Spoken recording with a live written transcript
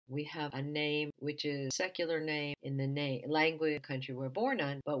We have a name which is a secular name in the language country we're born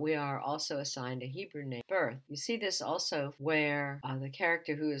in, but we are also assigned a Hebrew name at birth. You see this also where the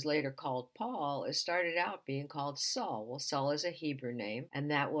character who is later called Paul is started out being called Saul. Well, Saul is a Hebrew name, and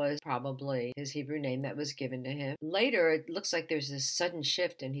that was probably his Hebrew name that was given to him. Later, it looks like there's this sudden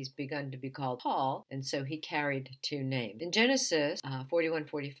shift, and he's begun to be called Paul, and so he carried two names. In Genesis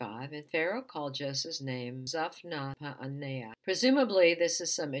 41:45, and Pharaoh called Joseph's name Zaphnath Paaneah. Presumably, this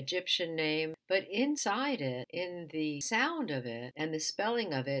is some Egyptian name, but inside it, in the sound of it and the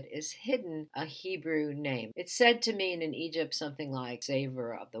spelling of it, is hidden a Hebrew name. It's said to mean in Egypt something like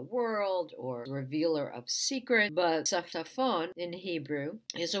saver of the world or revealer of secret, but Saphnaphon in Hebrew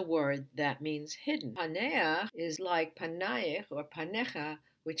is a word that means hidden. Paneah is like Panayich or Panecha,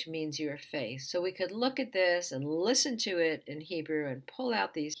 which means your face. So we could look at this and listen to it in Hebrew and pull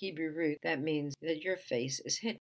out these Hebrew roots. That means that your face is hidden.